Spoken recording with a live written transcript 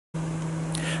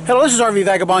Hello, this is RV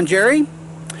Vagabond Jerry,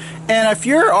 and if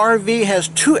your RV has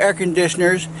 2 air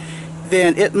conditioners,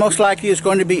 then it most likely is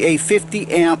going to be a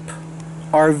 50 amp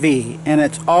RV, and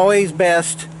it's always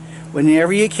best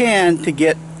whenever you can to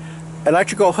get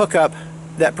electrical hookup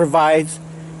that provides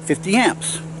 50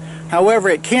 amps. However,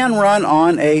 it can run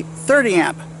on a 30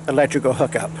 amp electrical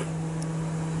hookup,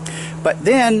 but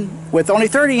then with only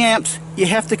 30 amps you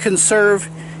have to conserve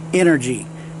energy,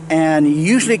 and you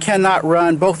usually cannot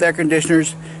run both air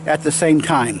conditioners at the same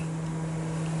time.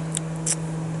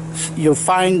 You'll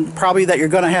find probably that you're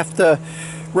going to have to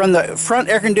run the front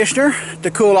air conditioner to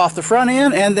cool off the front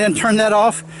end, and then turn that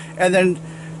off, and then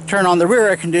turn on the rear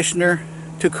air conditioner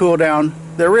to cool down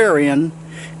the rear end.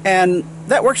 And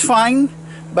that works fine,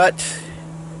 but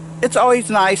it's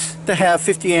always nice to have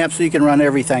 50 amps so you can run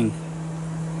everything.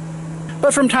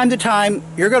 But from time to time,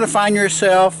 you're going to find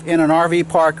yourself in an RV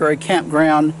park or a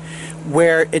campground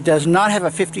where it does not have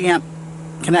a 50 amp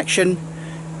connection.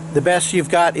 The best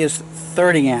you've got is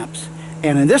 30 amps.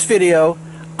 And in this video,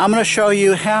 I'm going to show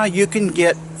you how you can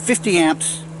get 50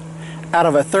 amps out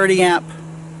of a 30 amp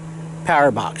power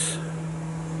box.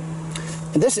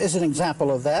 And this is an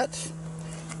example of that.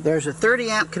 There's a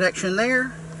 30 amp connection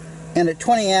there and a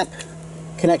 20 amp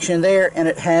connection there, and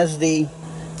it has the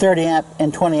 30 amp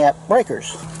and 20 amp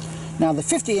breakers. Now the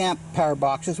 50 amp power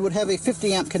boxes would have a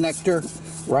 50 amp connector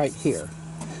right here,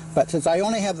 but since I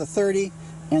only have the 30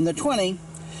 and the 20,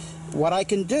 what I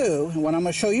can do, and what I'm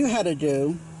going to show you how to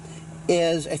do,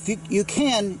 is if you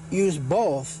can use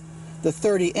both the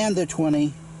 30 and the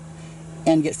 20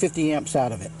 and get 50 amps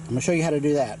out of it. I'm going to show you how to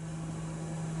do that.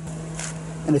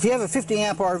 And if you have a 50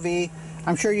 amp RV,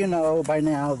 I'm sure you know by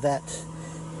now that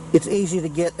it's easy to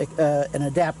get an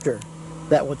adapter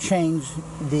that will change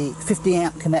the 50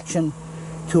 amp connection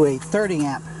to a 30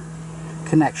 amp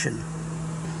connection.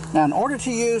 Now in order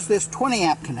to use this 20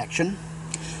 amp connection,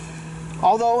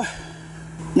 although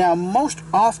now most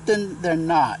often than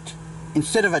not,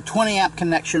 instead of a 20 amp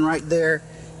connection right there,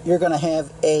 you're going to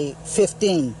have a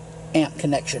 15 amp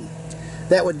connection.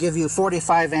 That would give you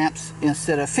 45 amps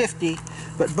instead of 50,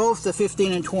 but both the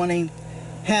 15 and 20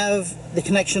 have the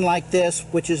connection like this,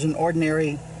 which is an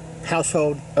ordinary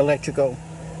household electrical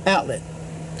outlet.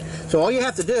 So all you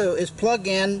have to do is plug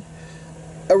in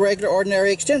a regular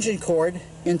ordinary extension cord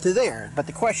into there. But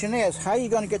the question is, how are you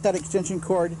going to get that extension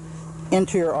cord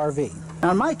into your RV?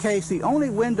 Now in my case, the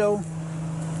only window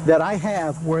that I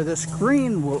have where the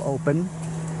screen will open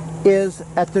is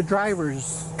at the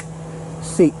driver's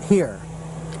seat here,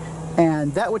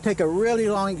 and that would take a really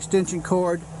long extension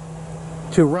cord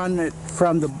to run it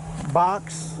from the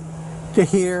box to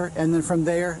here, and then from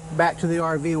there back to the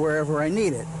RV wherever I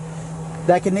need it.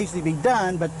 That can easily be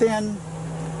done, but then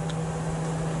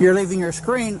you're leaving your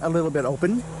screen a little bit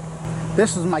open.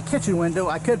 This is my kitchen window.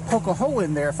 I could poke a hole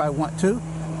in there if I want to,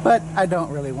 but I don't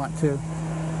really want to.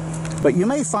 But you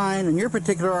may find in your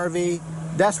particular RV,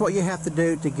 that's what you have to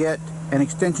do to get an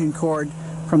extension cord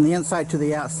from the inside to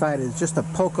the outside, is just to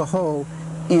poke a hole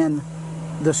in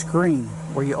the screen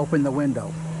where you open the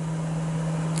window.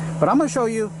 But I'm going to show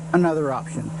you another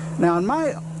option. Now in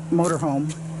my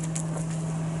motorhome,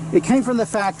 it came from the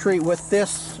factory with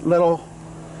this little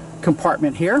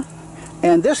compartment here,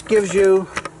 and this gives you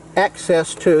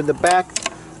access to the back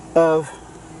of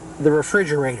the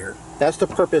refrigerator. That's the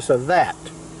purpose of that.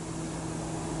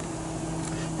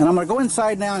 And I'm going to go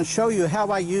inside now and show you how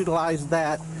I utilize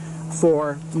that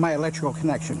for my electrical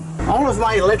connection. All of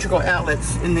my electrical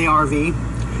outlets in the RV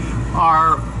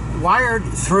are wired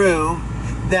through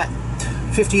that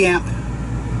 50 amp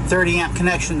 30 amp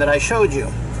connection that I showed you.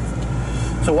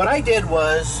 So what I did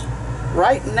was,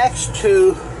 right next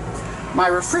to my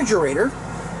refrigerator,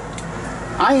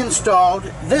 I installed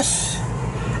this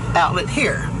outlet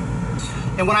here.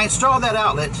 And when I installed that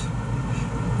outlet,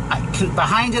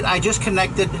 behind it I just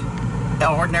connected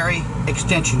an ordinary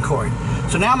extension cord.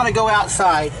 So now I'm going to go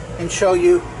outside and show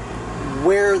you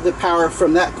where the power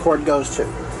from that cord goes to.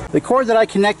 The cord that I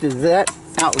connected to that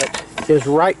outlet is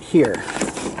right here.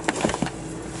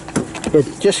 It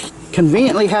just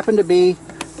conveniently happened to be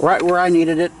right where I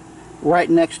needed it, right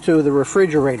next to the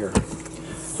refrigerator.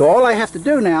 So all I have to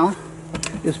do now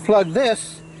is plug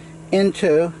this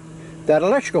into that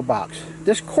electrical box.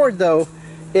 This cord though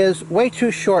is way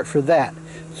too short for that,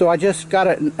 so I just got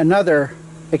another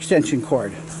extension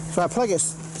cord. So I plug a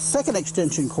second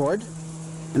extension cord,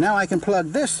 and now I can plug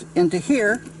this into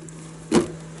here.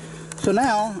 So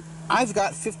now I've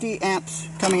got 50 amps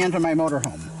coming into my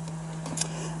motorhome.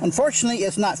 Unfortunately,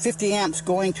 it's not 50 amps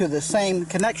going to the same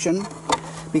connection,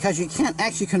 because you can't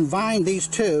actually combine these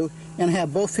two and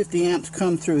have both 50 amps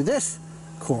come through this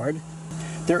cord.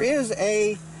 There is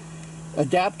a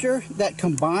adapter that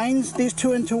combines these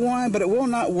two into one, but it will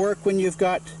not work when you've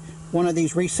got one of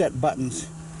these reset buttons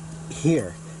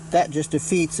here. That just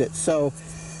defeats it. So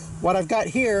what I've got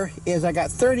here is I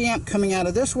got 30 amp coming out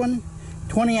of this one,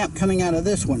 20 amp coming out of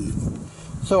this one.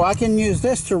 So I can use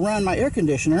this to run my air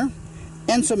conditioner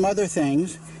and some other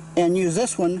things, and use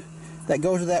this one that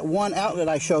goes to that one outlet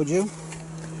I showed you,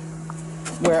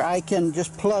 where I can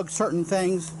just plug certain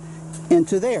things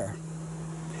into there.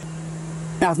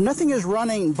 Now if nothing is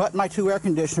running but my two air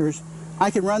conditioners, I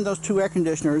can run those two air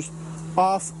conditioners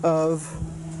off of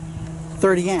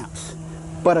 30 amps.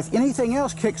 But if anything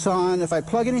else kicks on, if I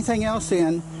plug anything else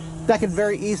in, that could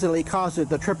very easily cause it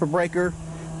to trip a breaker,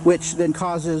 which then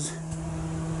causes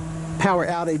power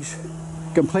outage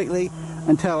completely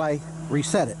until I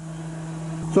reset it.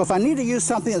 So if I need to use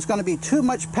something that's going to be too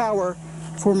much power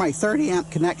for my 30 amp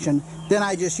connection, then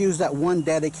I just use that one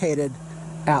dedicated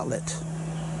outlet.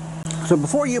 So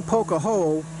before you poke a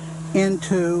hole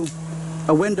into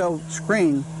a window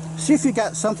screen, see if you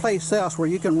got someplace else where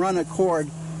you can run a cord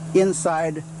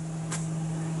inside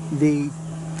the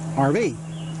RV.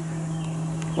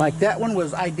 Like that one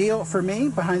was ideal for me,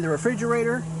 behind the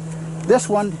refrigerator. This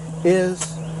one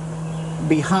is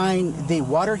behind the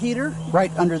water heater,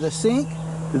 right under the sink.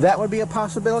 That would be a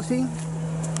possibility.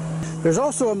 There's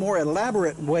also a more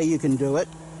elaborate way you can do it,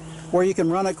 where you can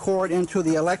run a cord into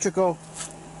the electrical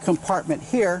compartment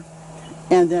here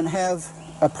and then have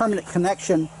a permanent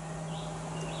connection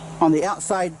on the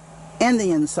outside and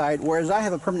the inside, whereas I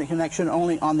have a permanent connection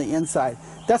only on the inside.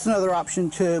 That's another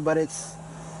option too, but it's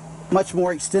much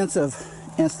more extensive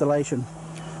installation.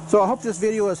 So I hope this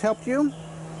video has helped you.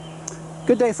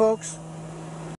 Good day, folks.